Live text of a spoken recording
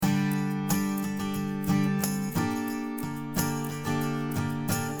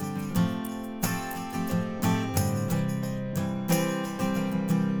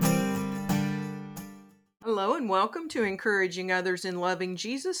Hello and welcome to Encouraging Others in Loving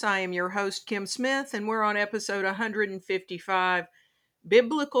Jesus. I am your host, Kim Smith, and we're on episode 155,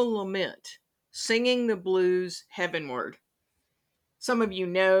 Biblical Lament, Singing the Blues Heavenward. Some of you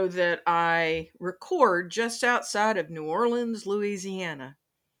know that I record just outside of New Orleans, Louisiana.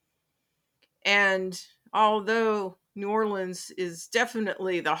 And although New Orleans is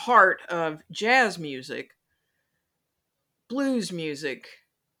definitely the heart of jazz music, blues music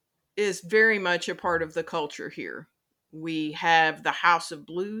is very much a part of the culture here. We have the House of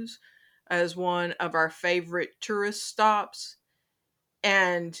Blues as one of our favorite tourist stops.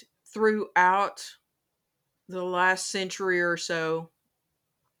 And throughout the last century or so,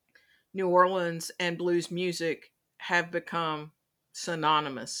 New Orleans and blues music have become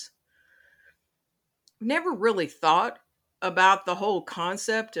synonymous. Never really thought about the whole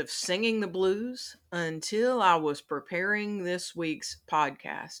concept of singing the blues until I was preparing this week's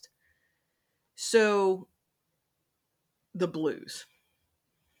podcast. So, the blues.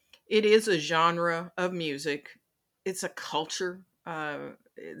 It is a genre of music. It's a culture.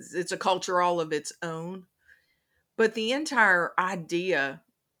 It's a culture all of its own. But the entire idea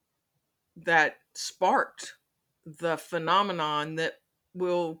that sparked the phenomenon that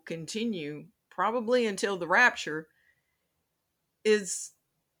will continue probably until the rapture is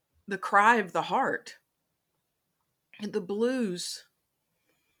the cry of the heart. And the blues,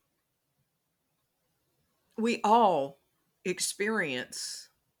 we all experience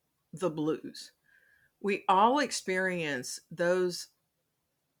the blues. We all experience those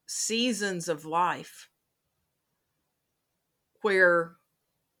seasons of life where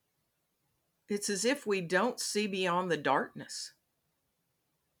it's as if we don't see beyond the darkness.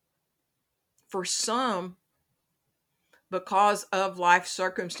 For some, because of life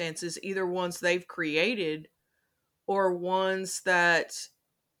circumstances, either ones they've created or ones that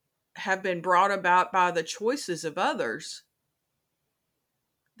have been brought about by the choices of others,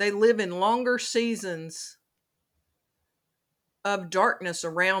 they live in longer seasons of darkness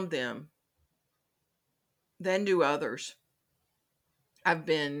around them than do others. I've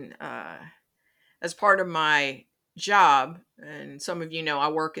been, as part of my job, and some of you know I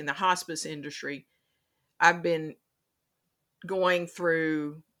work in the hospice industry, I've been going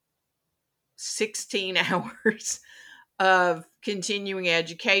through 16 hours of continuing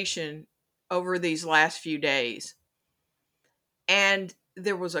education over these last few days. And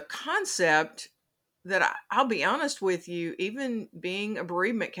there was a concept that I'll be honest with you, even being a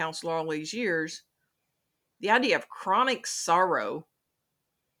bereavement counselor all these years, the idea of chronic sorrow,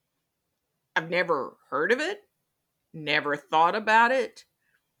 I've never heard of it, never thought about it.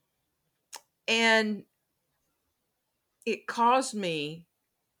 And it caused me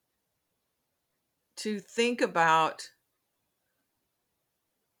to think about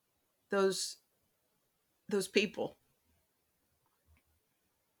those people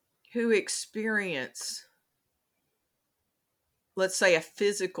who experience, let's say, a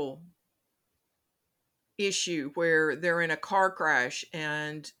physical issue where they're in a car crash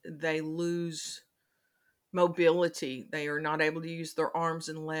and they lose mobility. They are not able to use their arms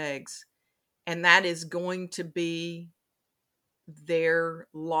and legs. And that is going to be their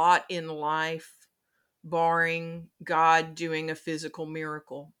lot in life, barring God doing a physical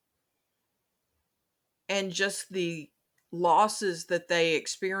miracle. And just the losses that they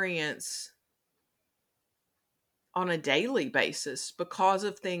experience on a daily basis because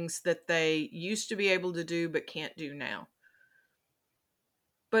of things that they used to be able to do but can't do now.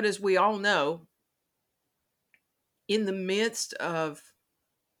 But as we all know, in the midst of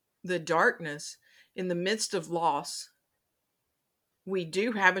the darkness, in the midst of loss, we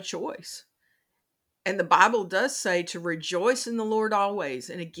do have a choice. And the Bible does say to rejoice in the Lord always.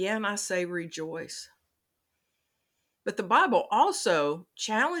 And again, I say rejoice. But the Bible also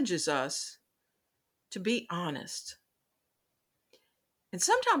challenges us to be honest. And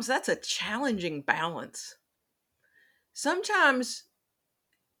sometimes that's a challenging balance. Sometimes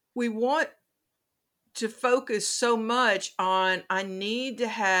we want to focus so much on, I need to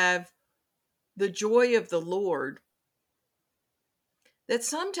have the joy of the Lord, that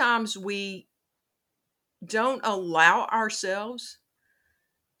sometimes we don't allow ourselves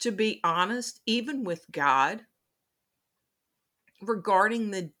to be honest, even with God,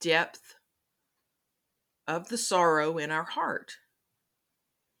 regarding the depth of the sorrow in our heart.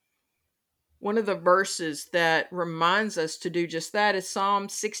 One of the verses that reminds us to do just that is Psalm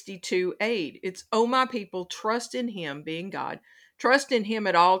 62:8. It's, "Oh, my people, trust in him," being God. "Trust in him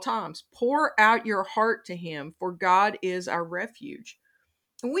at all times. Pour out your heart to him, for God is our refuge."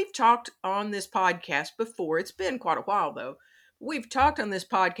 And we've talked on this podcast before. It's been quite a while, though. We've talked on this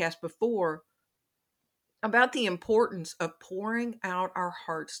podcast before about the importance of pouring out our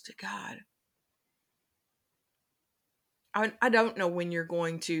hearts to God. I don't know when you're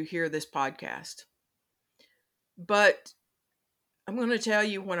going to hear this podcast, but I'm going to tell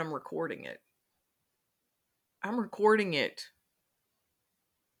you when I'm recording it. I'm recording it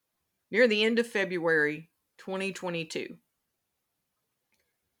near the end of February 2022.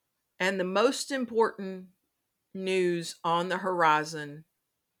 And the most important news on the horizon,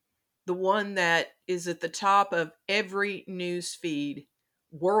 the one that is at the top of every news feed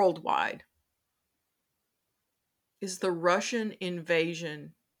worldwide, is the Russian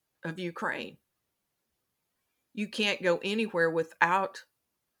invasion of Ukraine. You can't go anywhere without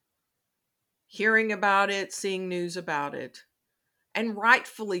hearing about it, seeing news about it, and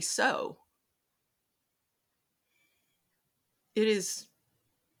rightfully so. It is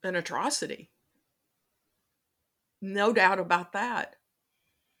an atrocity. No doubt about that.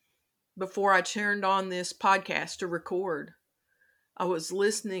 Before I turned on this podcast to record, I was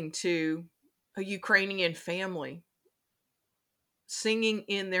listening to a Ukrainian family singing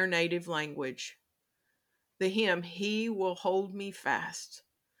in their native language the hymn, "He will hold me fast.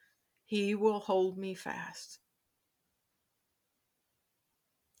 He will hold me fast."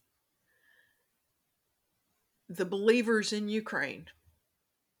 The believers in Ukraine,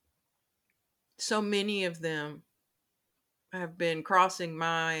 so many of them have been crossing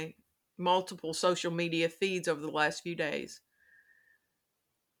my multiple social media feeds over the last few days,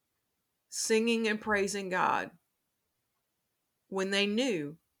 singing and praising God when they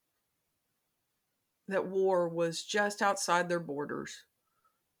knew that war was just outside their borders.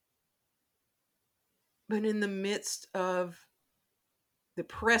 But in the midst of the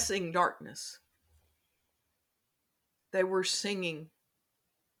pressing darkness, they were singing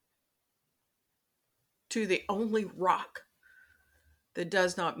to the only rock that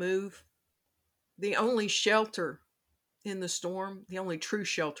does not move, the only shelter in the storm, the only true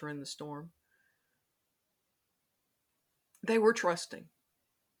shelter in the storm. They were trusting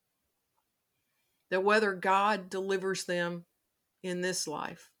that whether God delivers them in this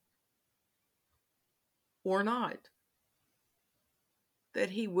life or not,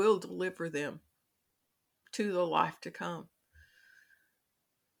 that He will deliver them to the life to come.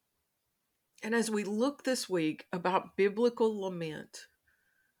 And as we look this week about biblical lament,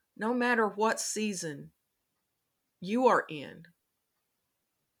 no matter what season you are in,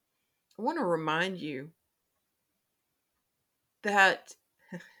 I want to remind you that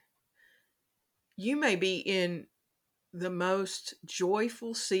you may be in the most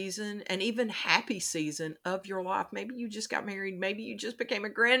joyful season and even happy season of your life. Maybe you just got married. Maybe you just became a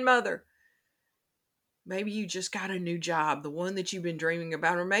grandmother. Maybe you just got a new job, the one that you've been dreaming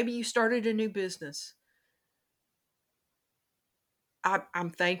about, or maybe you started a new business.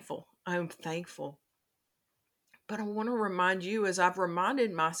 I'm thankful. I'm thankful. But I want to remind you, as I've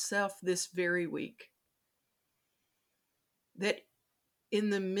reminded myself this very week, that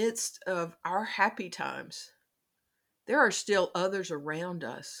in the midst of our happy times, there are still others around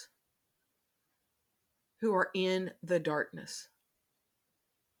us who are in the darkness.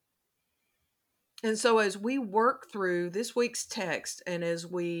 And so, as we work through this week's text and as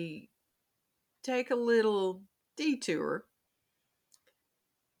we take a little detour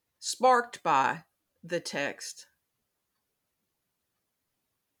sparked by the text,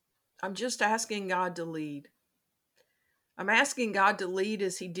 I'm just asking God to lead. I'm asking God to lead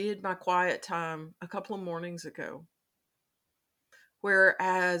as He did my quiet time a couple of mornings ago,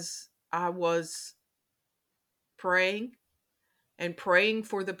 whereas I was praying and praying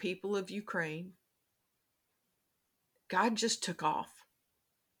for the people of Ukraine, God just took off.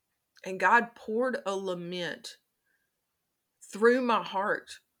 And God poured a lament through my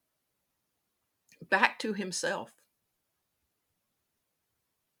heart back to Himself.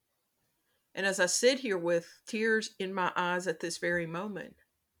 And as I sit here with tears in my eyes at this very moment,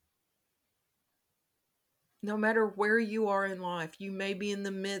 no matter where you are in life, you may be in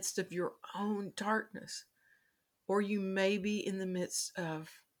the midst of your own darkness, or you may be in the midst of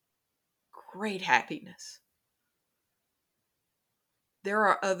great happiness. There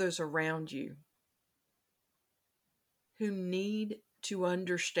are others around you who need to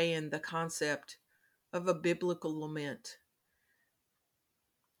understand the concept of a biblical lament.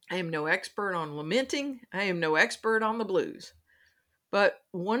 I am no expert on lamenting. I am no expert on the blues. But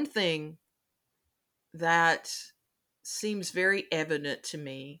one thing that seems very evident to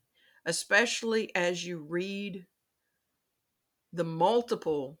me, especially as you read the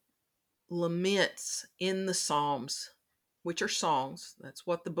multiple laments in the Psalms, which are songs. That's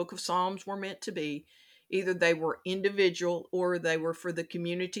what the book of Psalms were meant to be. Either they were individual or they were for the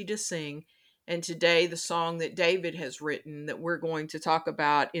community to sing. And today, the song that David has written that we're going to talk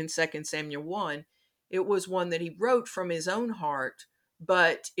about in 2 Samuel 1, it was one that he wrote from his own heart,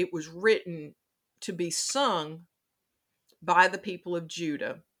 but it was written to be sung by the people of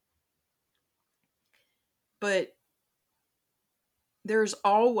Judah. But there's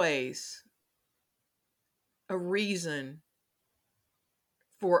always a reason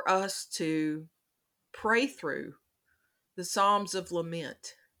for us to pray through the Psalms of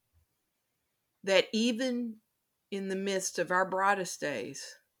Lament, that even in the midst of our brightest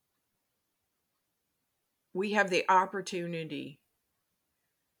days, we have the opportunity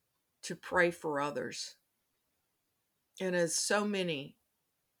to pray for others. And as so many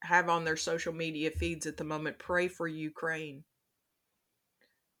have on their social media feeds at the moment, pray for Ukraine.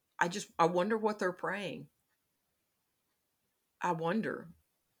 I wonder what they're praying. I wonder.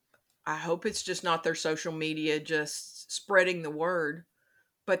 I hope it's just not their social media just spreading the word,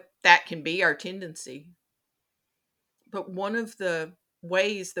 but that can be our tendency. But one of the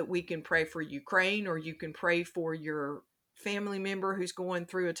ways that we can pray for Ukraine, or you can pray for your family member who's going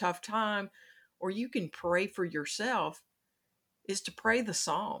through a tough time, or you can pray for yourself, is to pray the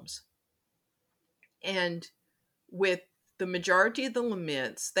Psalms. And with the majority of the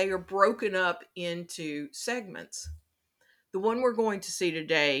laments, they are broken up into segments. The one we're going to see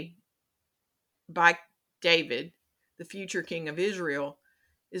today by David, the future king of Israel,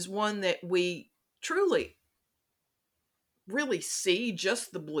 is one that we truly really see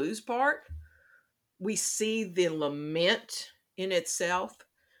just the blues part. We see the lament in itself,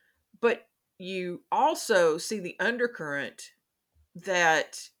 but you also see the undercurrent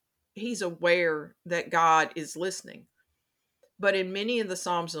that he's aware that God is listening. But in many of the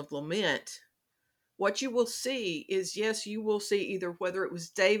Psalms of Lament, what you will see is, yes, you will see either whether it was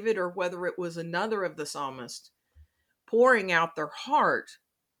David or whether it was another of the psalmists pouring out their heart.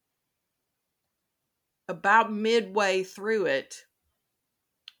 About midway through it,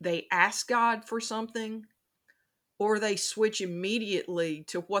 they ask God for something, or they switch immediately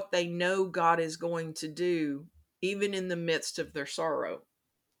to what they know God is going to do, even in the midst of their sorrow.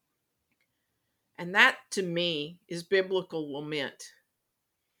 And that, to me, is biblical lament.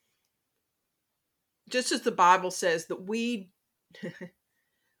 Just as the Bible says that we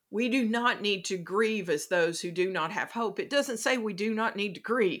do not need to grieve as those who do not have hope. It doesn't say we do not need to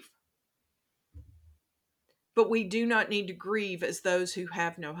grieve, but we do not need to grieve as those who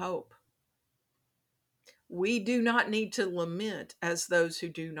have no hope. We do not need to lament as those who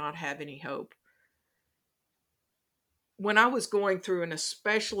do not have any hope. When I was going through an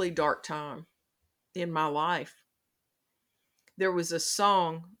especially dark time in my life, there was a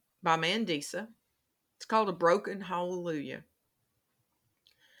song by Mandisa. It's called A Broken Hallelujah.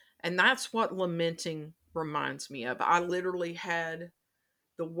 And that's what lamenting reminds me of. I literally had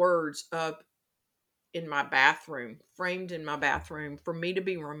the words up in my bathroom, framed in my bathroom, for me to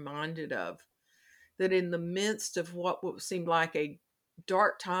be reminded of that in the midst of what seemed like a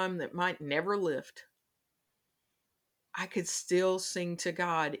dark time that might never lift, I could still sing to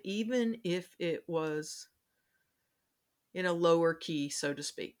God, even if it was in a lower key, so to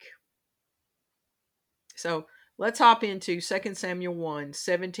speak. So let's hop into 2 Samuel 1,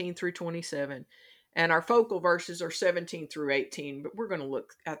 17 through 27. And our focal verses are 17 through 18, but we're going to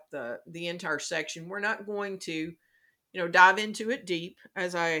look at the entire section. We're not going to, dive into it deep,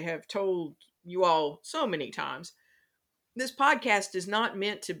 as I have told you all so many times. This podcast is not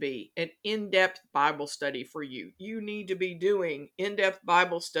meant to be an in-depth Bible study for you. You need to be doing in-depth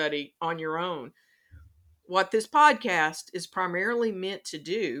Bible study on your own. What this podcast is primarily meant to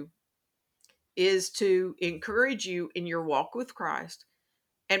do is to encourage you in your walk with Christ.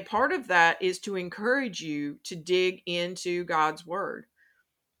 And part of that is to encourage you to dig into God's Word.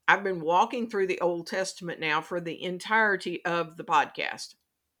 I've been walking through the Old Testament now for the entirety of the podcast,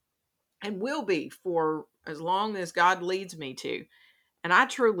 and will be for as long as God leads me to. And I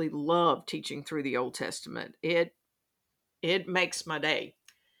truly love teaching through the Old Testament. It makes my day.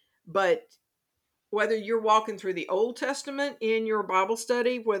 But whether you're walking through the Old Testament in your Bible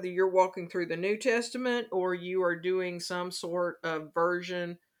study, whether you're walking through the New Testament, or you are doing some sort of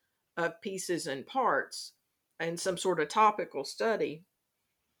version of pieces and parts and some sort of topical study,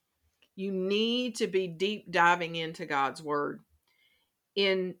 you need to be deep diving into God's Word.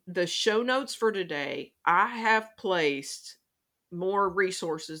 In the show notes for today, I have placed more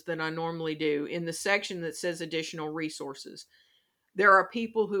resources than I normally do in the section that says additional resources. There are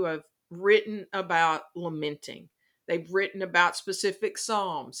people who have written about lamenting. They've written about specific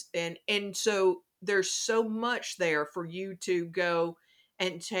psalms, and so there's so much there for you to go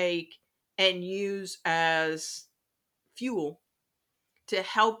and take and use as fuel to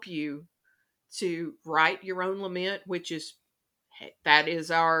help you to write your own lament, which is that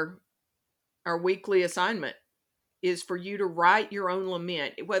is our weekly assignment, is for you to write your own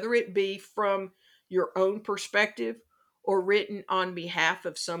lament, whether it be from your own perspective or written on behalf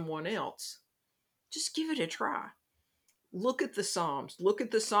of someone else. Just give it a try. Look at the Psalms. Look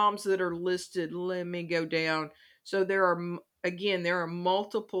at the Psalms that are listed. Let me go down. So there are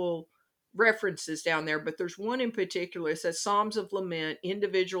multiple references down there, but there's one in particular. It says Psalms of Lament,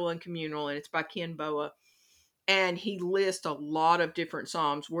 individual and communal, and it's by Ken Boa. And he lists a lot of different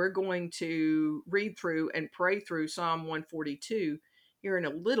Psalms. We're going to read through and pray through Psalm 142 here in a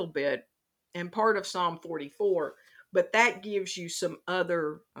little bit and part of Psalm 44, but that gives you some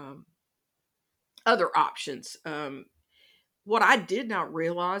other options. What I did not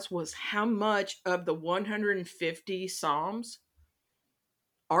realize was how much of the 150 Psalms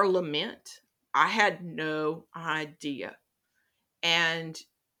are lament. I had no idea. And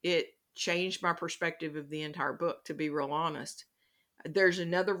it changed my perspective of the entire book, to be real honest. There's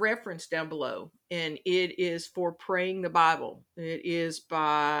another reference down below, and it is for praying the Bible. It is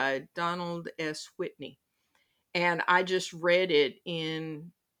by Donald S. Whitney. And I just read it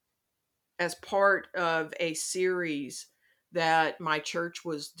in as part of a series that my church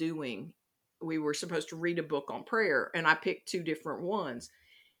was doing. We were supposed to read a book on prayer, and I picked two different ones.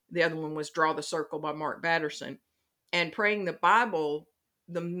 The other one was Draw the Circle by Mark Batterson. And praying the Bible,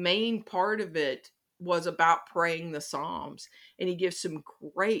 the main part of it was about praying the Psalms. And he gives some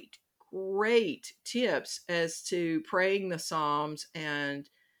great tips as to praying the Psalms. And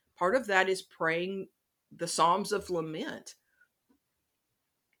part of that is praying the Psalms of Lament.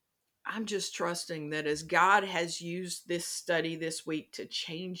 I'm just trusting that as God has used this study this week to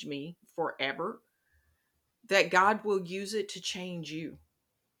change me forever, that God will use it to change you,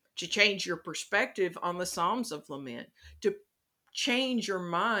 to change your perspective on the Psalms of Lament, to change your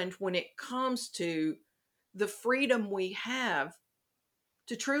mind when it comes to the freedom we have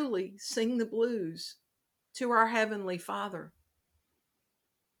to truly sing the blues to our Heavenly Father.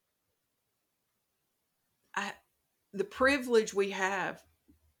 The privilege we have,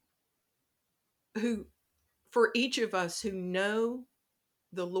 who, for each of us who know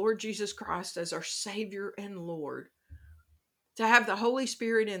the Lord Jesus Christ as our Savior and Lord, to have the Holy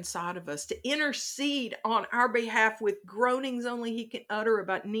Spirit inside of us, to intercede on our behalf with groanings only He can utter,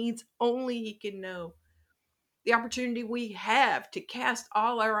 about needs only He can know. The opportunity we have to cast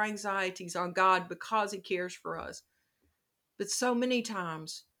all our anxieties on God because He cares for us. But so many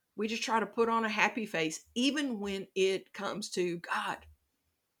times we just try to put on a happy face, even when it comes to God.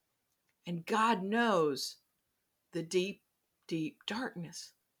 And God knows the deep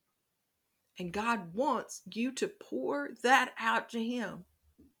darkness. And God wants you to pour that out to Him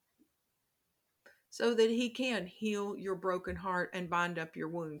so that He can heal your broken heart and bind up your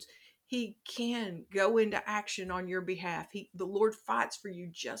wounds. He can go into action on your behalf. The Lord fights for you.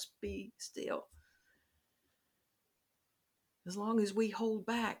 Just be still. As long as we hold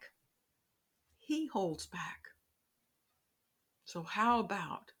back, He holds back. So how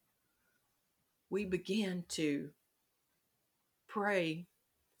about we begin to pray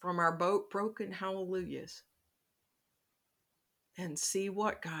from our broken hallelujahs and see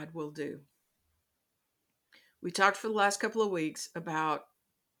what God will do. We talked for the last couple of weeks about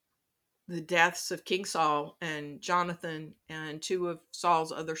the deaths of King Saul and Jonathan and two of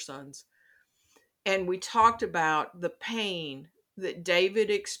Saul's other sons. And we talked about the pain that David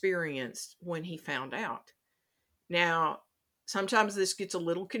experienced when he found out. Now, sometimes this gets a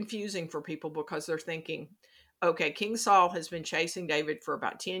little confusing for people because they're thinking, okay, King Saul has been chasing David for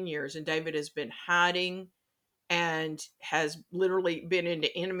about 10 years, and David has been hiding and has literally been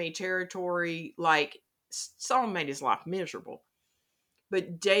into enemy territory. Like, Saul made his life miserable.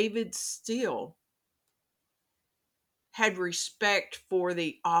 But David still had respect for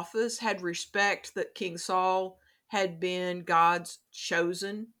the office, had respect that King Saul had been God's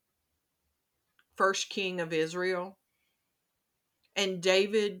chosen first king of Israel. And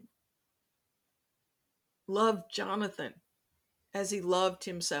David loved Jonathan as he loved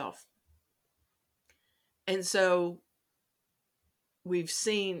himself. And so we've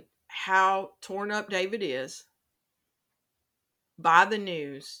seen how torn up David is by the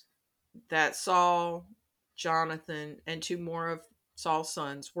news that Saul, Jonathan, and two more of Saul's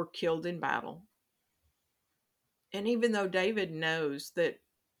sons were killed in battle. And even though David knows that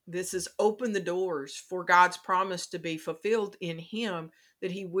this has opened the doors for God's promise to be fulfilled in him,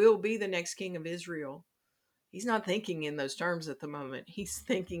 that he will be the next king of Israel, he's not thinking in those terms at the moment. He's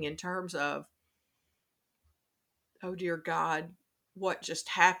thinking in terms of, oh dear God, what just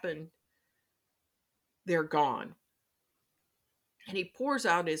happened? They're gone. And he pours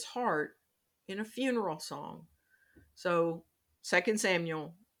out his heart in a funeral song. So 2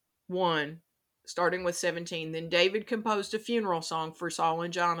 Samuel 1, starting with 17. Then David composed a funeral song for Saul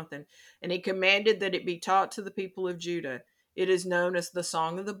and Jonathan, and he commanded that it be taught to the people of Judah. It is known as the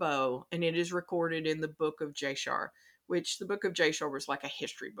Song of the Bow, and it is recorded in the book of Jashar, which the book of Jashar was like a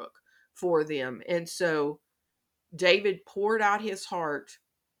history book for them. And so David poured out his heart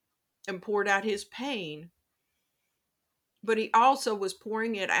and poured out his pain, but he also was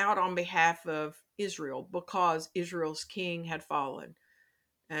pouring it out on behalf of Israel because Israel's king had fallen.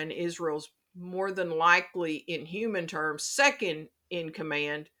 And Israel's more than likely, in human terms, second in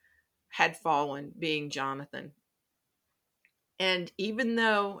command had fallen, being Jonathan. And even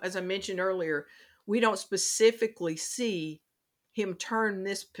though, as I mentioned earlier, we don't specifically see him turn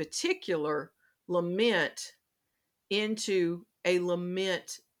this particular lament into a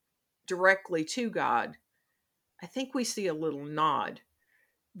lament directly to God, I think we see a little nod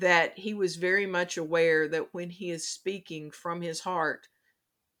that he was very much aware that when he is speaking from his heart,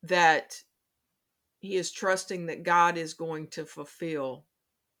 that he is trusting that God is going to fulfill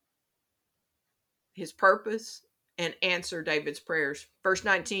his purpose and answer David's prayers. Verse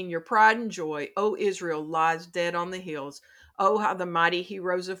 19, your pride and joy, O Israel, lies dead on the hills. Oh, how the mighty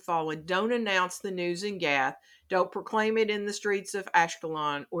heroes have fallen. Don't announce the news in Gath. Don't proclaim it in the streets of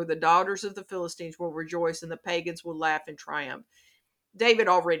Ashkelon, or the daughters of the Philistines will rejoice and the pagans will laugh in triumph. David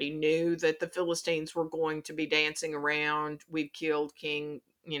already knew that the Philistines were going to be dancing around. We've killed King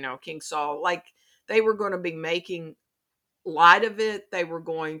Saul. Like, they were going to be making light of it. They were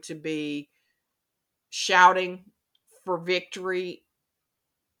going to be shouting for victory.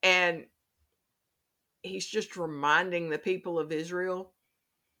 And he's just reminding the people of Israel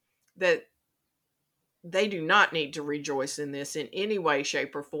that they do not need to rejoice in this in any way,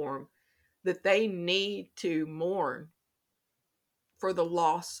 shape, or form, that they need to mourn for the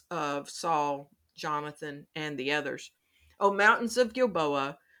loss of Saul, Jonathan, and the others. O mountains of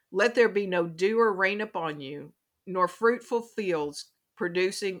Gilboa, let there be no dew or rain upon you, nor fruitful fields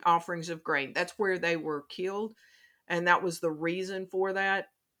producing offerings of grain. That's where they were killed, and that was the reason for that.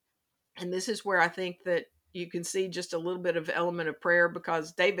 And this is where I think that you can see just a little bit of element of prayer,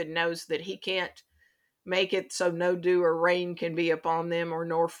 because David knows that he can't make it so no dew or rain can be upon them, or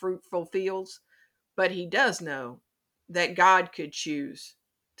nor fruitful fields. But he does know that God could choose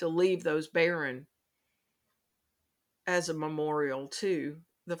to leave those barren as a memorial to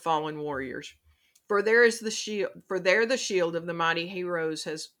the fallen warriors. For there is the shield, for there the shield of the mighty heroes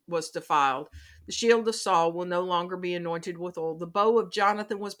was defiled. The shield of Saul will no longer be anointed with oil. The bow of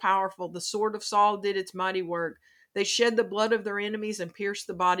Jonathan was powerful. The sword of Saul did its mighty work. They shed the blood of their enemies and pierced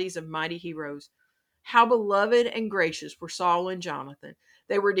the bodies of mighty heroes. How beloved and gracious were Saul and Jonathan.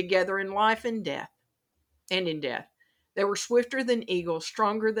 They were together in life and in death. They were swifter than eagles,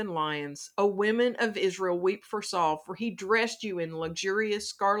 stronger than lions. O women of Israel, weep for Saul, for he dressed you in luxurious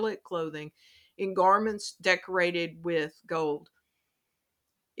scarlet clothing, in garments decorated with gold.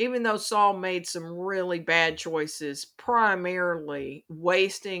 Even though Saul made some really bad choices, primarily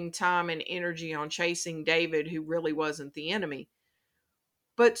wasting time and energy on chasing David, who really wasn't the enemy,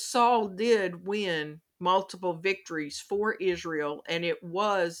 but Saul did win multiple victories for Israel, and it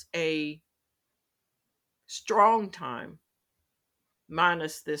was a strong time,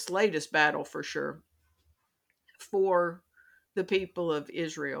 minus this latest battle for sure, for the people of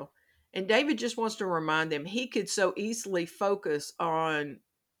Israel. And David just wants to remind them he could so easily focus on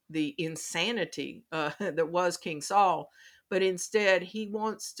the insanity that was King Saul, but instead he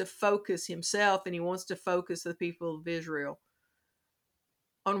wants to focus himself, and he wants to focus the people of Israel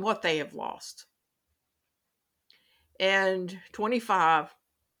on what they have lost. And 25,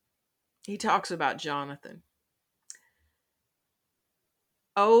 he talks about Jonathan.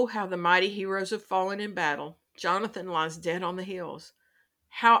 Oh, how the mighty heroes have fallen in battle. Jonathan lies dead on the hills.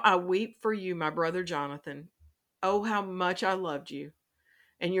 How I weep for you, my brother Jonathan. Oh, how much I loved you.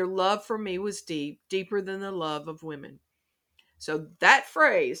 And your love for me was deep, deeper than the love of women. So that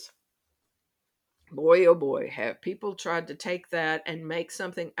phrase, boy, oh boy, have people tried to take that and make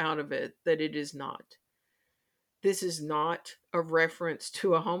something out of it that it is not. This is not a reference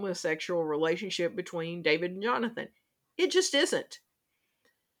to a homosexual relationship between David and Jonathan. It just isn't.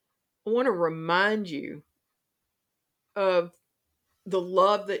 I want to remind you of the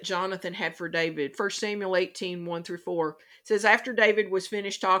love that Jonathan had for David. 1 Samuel 18, 1 through 4 says, after David was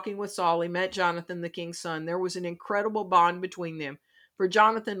finished talking with Saul, he met Jonathan, the king's son. There was an incredible bond between them, for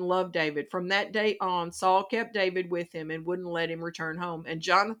Jonathan loved David. From that day on, Saul kept David with him and wouldn't let him return home. And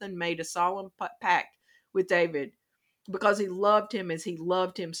Jonathan made a solemn pact with David because he loved him as he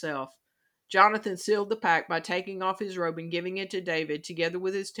loved himself. Jonathan sealed the pact by taking off his robe and giving it to David, together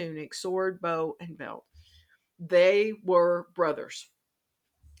with his tunic, sword, bow, and belt. They were brothers.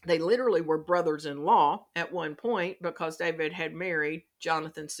 They literally were brothers in law at one point because David had married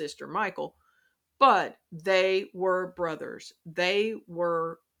Jonathan's sister Michal, but they were brothers. They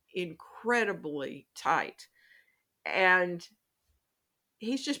were incredibly tight. And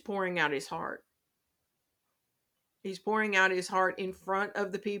he's just pouring out his heart. He's pouring out his heart in front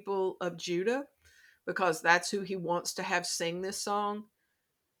of the people of Judah because that's who he wants to have sing this song.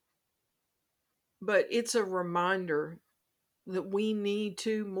 But it's a reminder that we need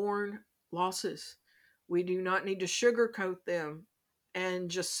to mourn losses. We do not need to sugarcoat them and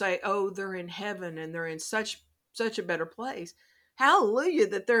just say, "Oh, they're in heaven and they're in such a better place." Hallelujah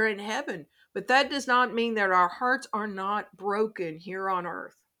that they're in heaven, but that does not mean that our hearts are not broken here on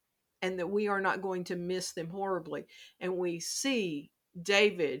earth and that we are not going to miss them horribly. And we see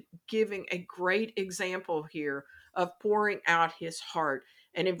David giving a great example here of pouring out his heart.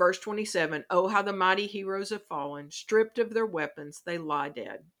 And in verse 27, oh, how the mighty heroes have fallen, stripped of their weapons, they lie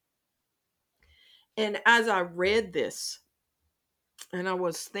dead. And as I read this, and I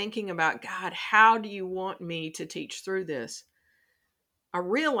was thinking about, God, how do you want me to teach through this? I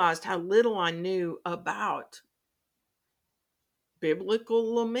realized how little I knew about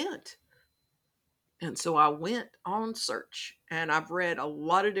biblical lament. And so I went on search and I've read a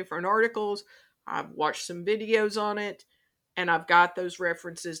lot of different articles. I've watched some videos on it and I've got those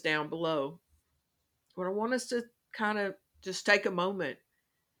references down below. But I want us to kind of just take a moment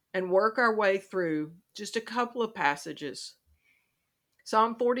and work our way through just a couple of passages.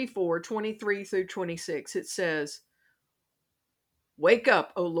 Psalm 44, 23 through 26, it says, wake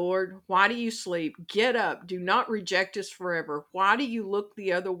up, O Lord. Why do you sleep? Get up. Do not reject us forever. Why do you look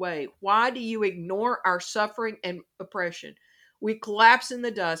the other way? Why do you ignore our suffering and oppression? We collapse in the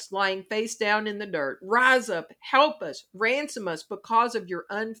dust, lying face down in the dirt. Rise up, help us, ransom us because of your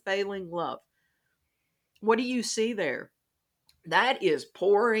unfailing love. What do you see there? That is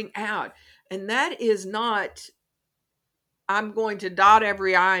pouring out. And that is not, I'm going to dot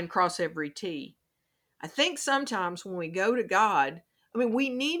every I and cross every T. I think sometimes when we go to God, we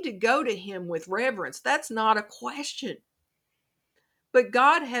need to go to him with reverence. That's not a question. But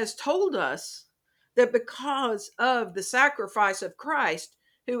God has told us that because of the sacrifice of Christ,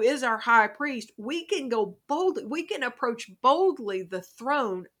 who is our high priest, we can go boldly, we can approach boldly the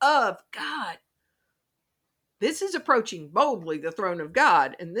throne of God. This is approaching boldly the throne of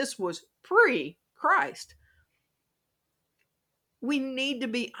God, and this was pre-Christ. We need to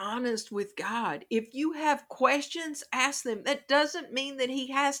be honest with God. If you have questions, ask them. That doesn't mean that he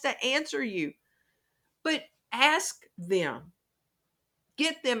has to answer you, but ask them.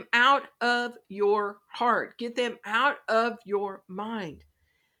 Get them out of your heart. Get them out of your mind.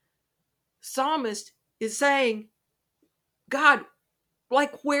 Psalmist is saying, God,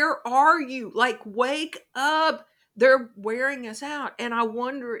 like, where are you? Like, wake up. They're wearing us out. And I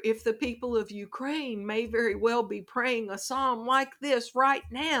wonder if the people of Ukraine may very well be praying a psalm like this right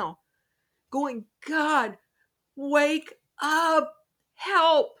now, going, God, wake up,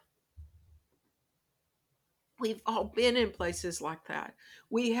 help. We've all been in places like that.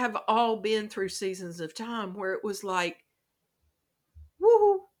 We have all been through seasons of time where it was like,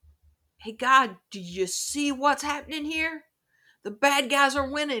 woo, hey, God, do you see what's happening here? The bad guys are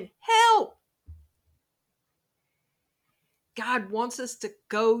winning. Help. God wants us to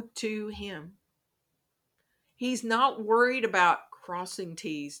go to him. He's not worried about crossing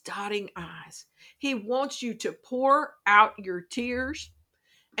T's, dotting I's. He wants you to pour out your tears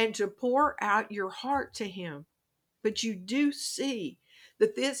and to pour out your heart to him. But you do see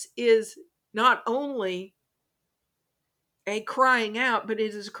that this is not only a crying out, but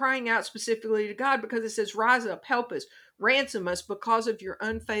it is crying out specifically to God because it says, rise up, help us, ransom us because of your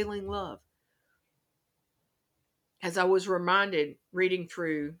unfailing love. As I was reminded reading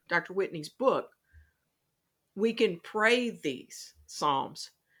through Dr. Whitney's book, we can pray these Psalms.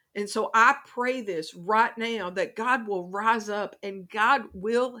 And so I pray this right now that God will rise up and God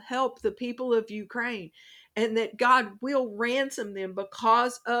will help the people of Ukraine and that God will ransom them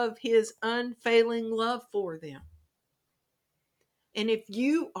because of his unfailing love for them. And if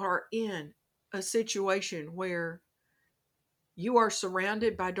you are in a situation where you are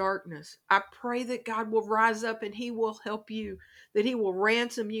surrounded by darkness, I pray that God will rise up and he will help you, that he will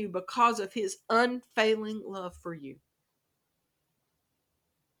ransom you because of his unfailing love for you.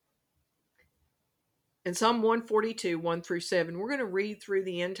 In Psalm 142, 1 through 7, we're going to read through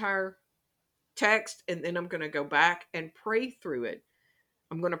the entire text and then I'm going to go back and pray through it.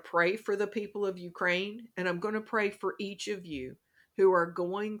 I'm going to pray for the people of Ukraine and I'm going to pray for each of you who are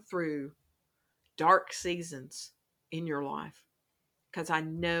going through dark seasons in your life, because I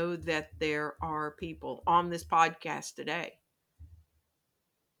know that there are people on this podcast today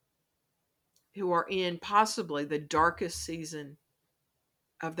who are in possibly the darkest season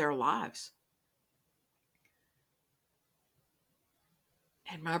of their lives.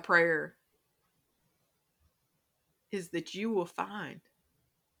 And my prayer is that you will find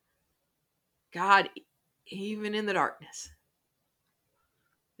God even in the darkness,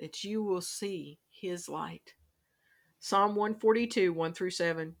 that you will see his light. Psalm 142, 1 through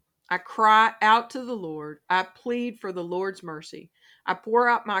 7. I cry out to the Lord. I plead for the Lord's mercy. I pour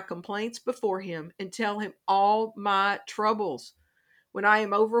out my complaints before him and tell him all my troubles. When I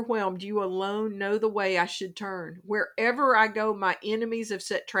am overwhelmed, you alone know the way I should turn. Wherever I go, my enemies have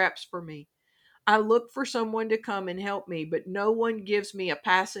set traps for me. I look for someone to come and help me, but no one gives me a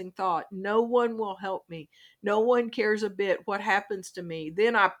passing thought. No one will help me. No one cares a bit what happens to me.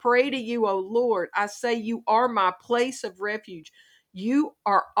 Then I pray to you, O Lord. I say you are my place of refuge. You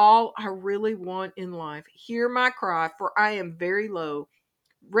are all I really want in life. Hear my cry, for I am very low.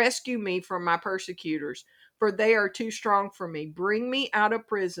 Rescue me from my persecutors, for they are too strong for me. Bring me out of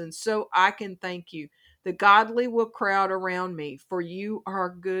prison so I can thank you. The godly will crowd around me, for you are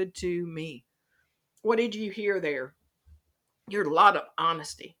good to me. What did you hear there? You heard a lot of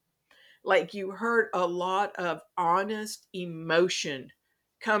honesty. Like you heard a lot of honest emotion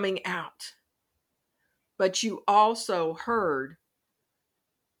coming out. But you also heard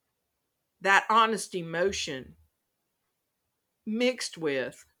that honest emotion mixed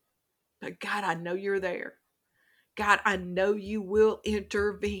with, but God, I know you're there. God, I know you will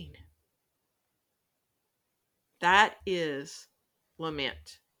intervene. That is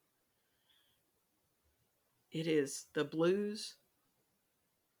lament. It is the blues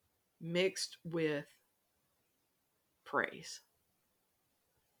mixed with praise.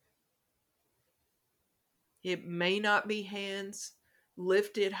 It may not be hands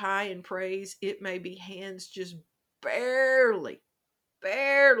lifted high in praise. It may be hands just barely,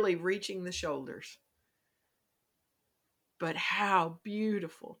 barely reaching the shoulders. But how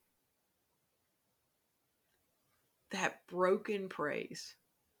beautiful that broken praise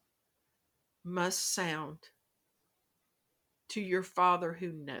must sound to your Father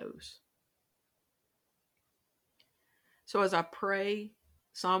who knows. So as I pray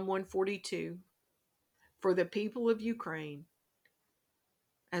Psalm 142 for the people of Ukraine,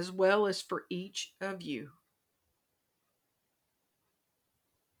 as well as for each of you,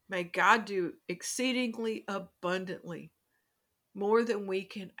 may God do exceedingly abundantly more than we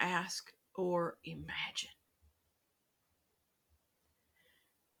can ask or imagine.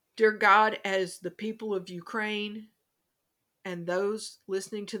 Dear God, as the people of Ukraine and those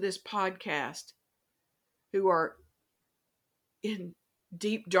listening to this podcast who are in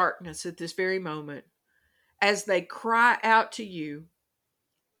deep darkness at this very moment, as they cry out to you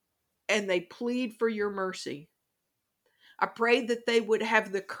and they plead for your mercy, I pray that they would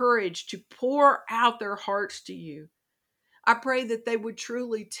have the courage to pour out their hearts to you. I pray that they would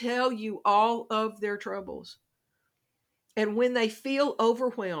truly tell you all of their troubles. And when they feel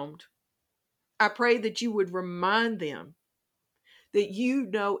overwhelmed, I pray that you would remind them that you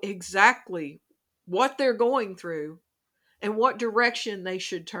know exactly what they're going through and what direction they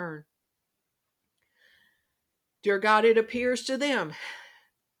should turn. Dear God, it appears to them,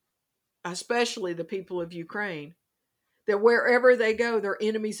 especially the people of Ukraine, that wherever they go, their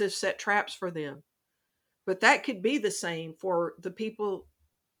enemies have set traps for them. But that could be the same for the people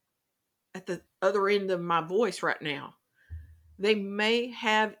at the other end of my voice right now. They may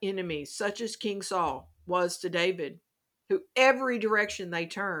have enemies, such as King Saul was to David, who every direction they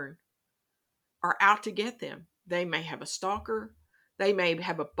turn are out to get them. They may have a stalker. They may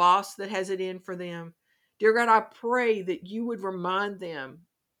have a boss that has it in for them. Dear God, I pray that you would remind them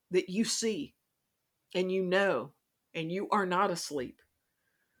that you see and you know and you are not asleep.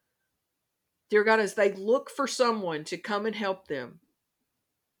 Dear God, as they look for someone to come and help them,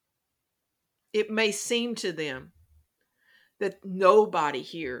 it may seem to them that nobody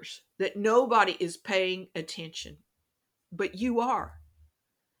hears, that nobody is paying attention, but you are.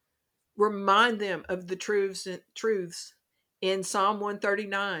 Remind them of the truths in Psalm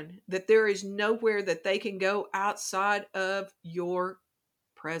 139, that there is nowhere that they can go outside of your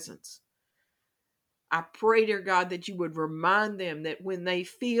presence. I pray, dear God, that you would remind them that when they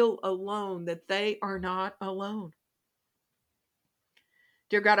feel alone, that they are not alone.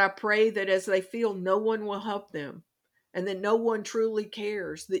 Dear God, I pray that as they feel no one will help them and that no one truly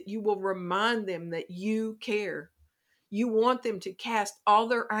cares, that you will remind them that you care. You want them to cast all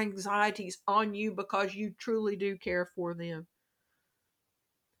their anxieties on you because you truly do care for them.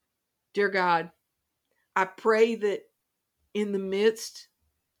 Dear God, I pray that in the midst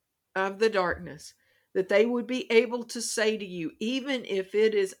of the darkness, that they would be able to say to you, even if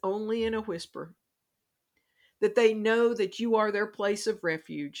it is only in a whisper, that they know that you are their place of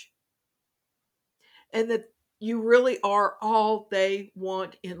refuge and that you really are all they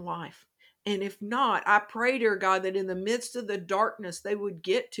want in life. And if not, I pray, dear God, that in the midst of the darkness, they would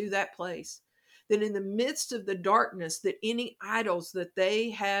get to that place. That in the midst of the darkness, that any idols that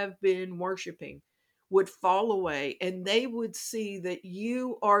they have been worshiping would fall away and they would see that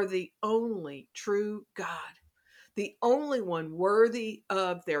you are the only true God, the only one worthy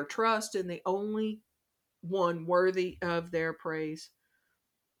of their trust and the only one worthy of their praise.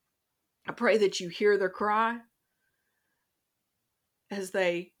 I pray that you hear their cry as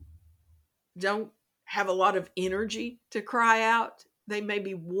they don't have a lot of energy to cry out. They may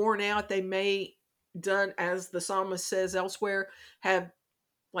be worn out. They may, done as the psalmist says elsewhere, have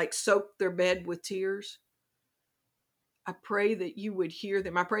like soaked their bed with tears. I pray that you would hear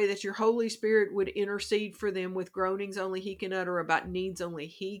them. I pray that your Holy Spirit would intercede for them with groanings only He can utter, about needs only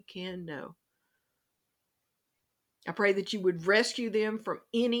He can know. I pray that you would rescue them from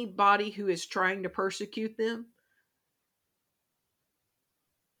anybody who is trying to persecute them.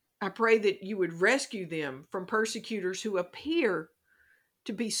 I pray that you would rescue them from persecutors who appear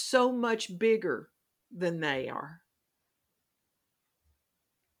to be so much bigger than they are.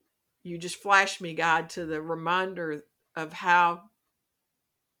 You just flashed me, God, to the reminder of how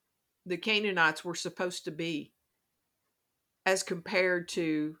the Canaanites were supposed to be as compared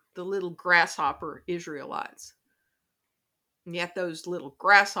to the little grasshopper Israelites. And yet those little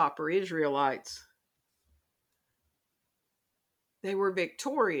grasshopper Israelites, they were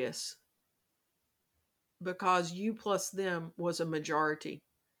victorious because you plus them was a majority.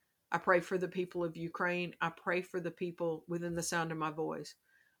 I pray for the people of Ukraine. I pray for the people within the sound of my voice.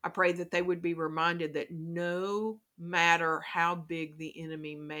 I pray that they would be reminded that no matter how big the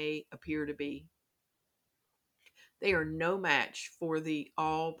enemy may appear to be, they are no match for the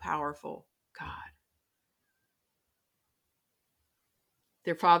all-powerful God.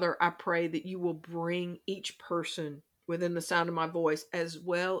 Dear Father, I pray that you will bring each person within the sound of my voice, as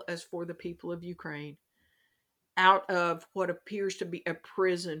well as for the people of Ukraine, out of what appears to be a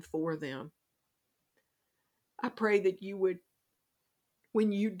prison for them. I pray that you would,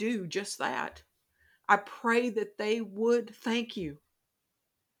 when you do just that, I pray that they would thank you.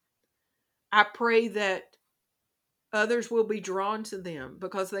 I pray that others will be drawn to them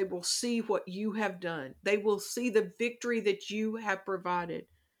because they will see what you have done. They will see the victory that you have provided.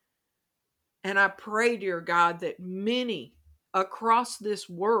 And I pray, dear God, that many across this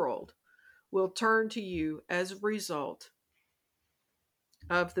world will turn to you as a result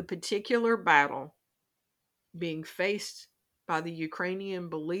of the particular battle being faced by the Ukrainian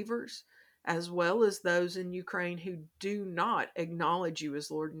believers, as well as those in Ukraine who do not acknowledge you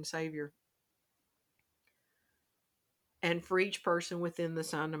as Lord and Savior. And for each person within the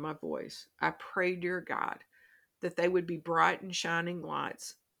sound of my voice, I pray, dear God, that they would be bright and shining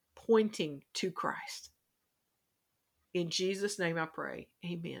lights pointing to Christ. In Jesus' name I pray.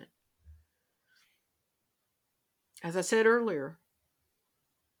 Amen. As I said earlier,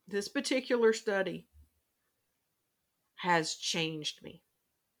 this particular study has changed me.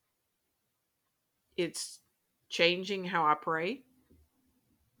 It's changing how I pray.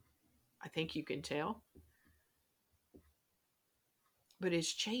 I think you can tell. But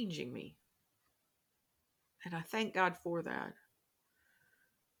it's changing me. And I thank God for that.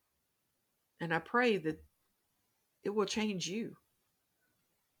 And I pray that it will change you.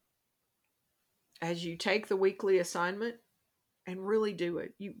 As you take the weekly assignment and really do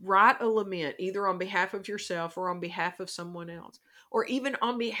it, you write a lament either on behalf of yourself or on behalf of someone else, or even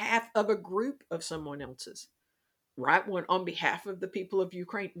on behalf of a group of someone else's. Write one on behalf of the people of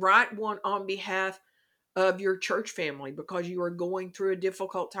Ukraine. Write one on behalf of your church family because you are going through a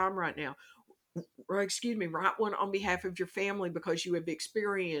difficult time right now. Or write one on behalf of your family because you have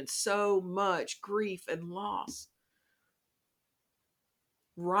experienced so much grief and loss.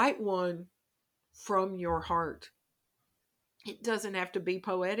 Write one from your heart. It doesn't have to be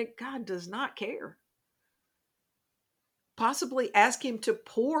poetic. God does not care. Possibly ask Him to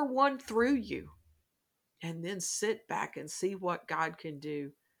pour one through you and then sit back and see what God can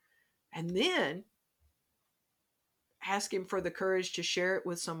do. And then ask Him for the courage to share it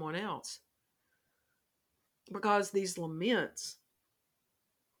with someone else. Because these laments,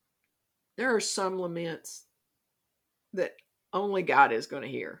 there are some laments that only God is going to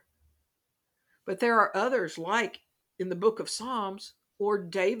hear. But there are others, like in the book of Psalms or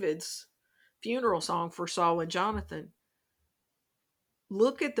David's funeral song for Saul and Jonathan,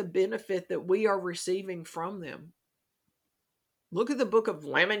 look at the benefit that we are receiving from them. Look at the book of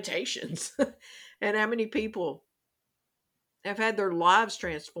Lamentations and how many people have had their lives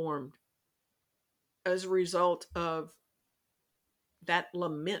transformed as a result of that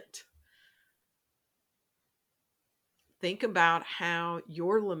lament. Think about how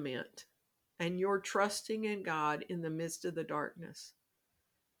your lament and your trusting in God in the midst of the darkness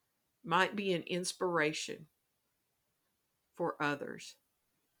might be an inspiration for others.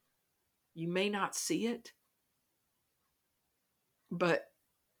 You may not see it, but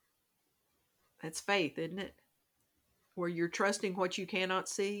that's faith, isn't it? Where you're trusting what you cannot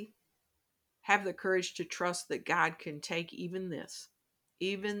see. Have the courage to trust that God can take even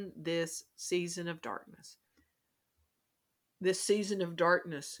this season of darkness, this season of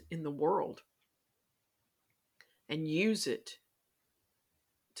darkness in the world, and use it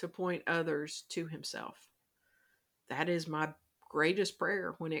to point others to himself. That is my greatest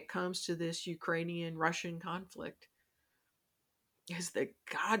prayer when it comes to this Ukrainian-Russian conflict, is that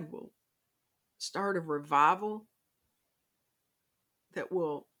God will start a revival that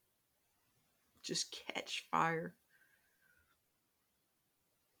will just catch fire.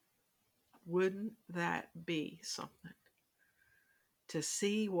 Wouldn't that be something? To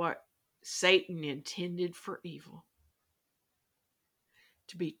see what Satan intended for evil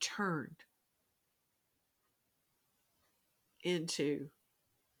to be turned into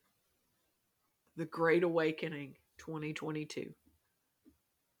the Great Awakening 2022.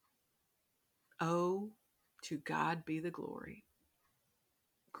 Oh, to God be the glory.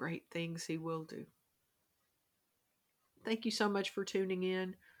 Great things he will do. Thank you so much for tuning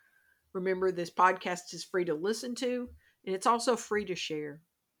in. Remember, this podcast is free to listen to, and it's also free to share.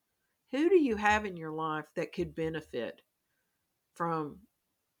 Who do you have in your life that could benefit from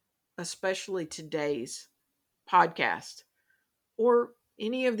especially today's podcast or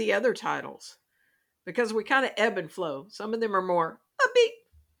any of the other titles? Because we kind of ebb and flow. Some of them are more upbeat,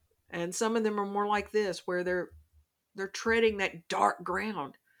 and some of them are more like this, where they're treading that dark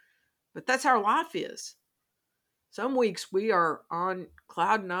ground. But that's how life is. Some weeks we are on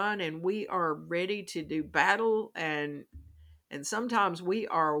cloud nine and we are ready to do battle, and sometimes we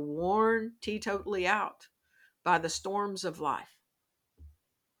are worn teetotally out by the storms of life.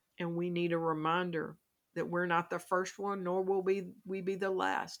 And we need a reminder that we're not the first one, nor will we be the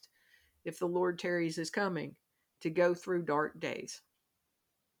last, if the Lord tarries is coming, to go through dark days.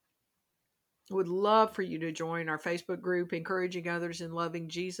 Would love for you to join our Facebook group, Encouraging Others in Loving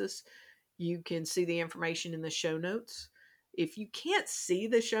Jesus. You can see the information in the show notes. If you can't see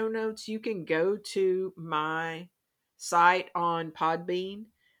the show notes, you can go to my site on Podbean,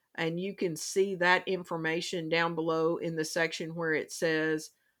 and you can see that information down below in the section where it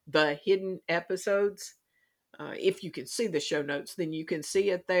says the hidden episodes. If you can see the show notes, then you can see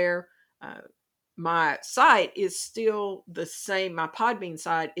it there. My site is still the same. My Podbean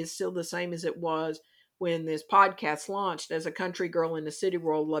site is still the same as it was when this podcast launched, as a country girl in a city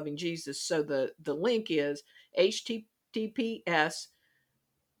world loving Jesus. So the link is https://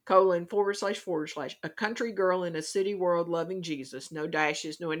 a country girl in a city world loving Jesus, no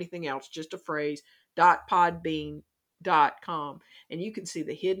dashes, no anything else, just a phrase, .podbean.com. And you can see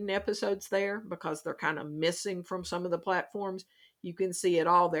the hidden episodes there because they're kind of missing from some of the platforms. You can see it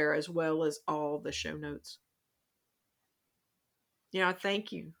all there, as well as all the show notes. Yeah,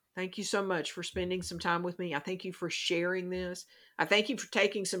 thank you. Thank you so much for spending some time with me. I thank you for sharing this. I thank you for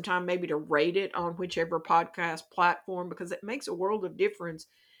taking some time maybe to rate it on whichever podcast platform, because it makes a world of difference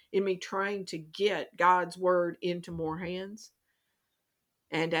in me trying to get God's word into more hands.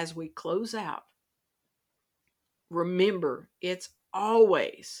 And as we close out, remember, it's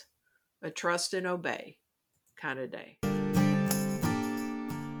always a trust and obey kind of day.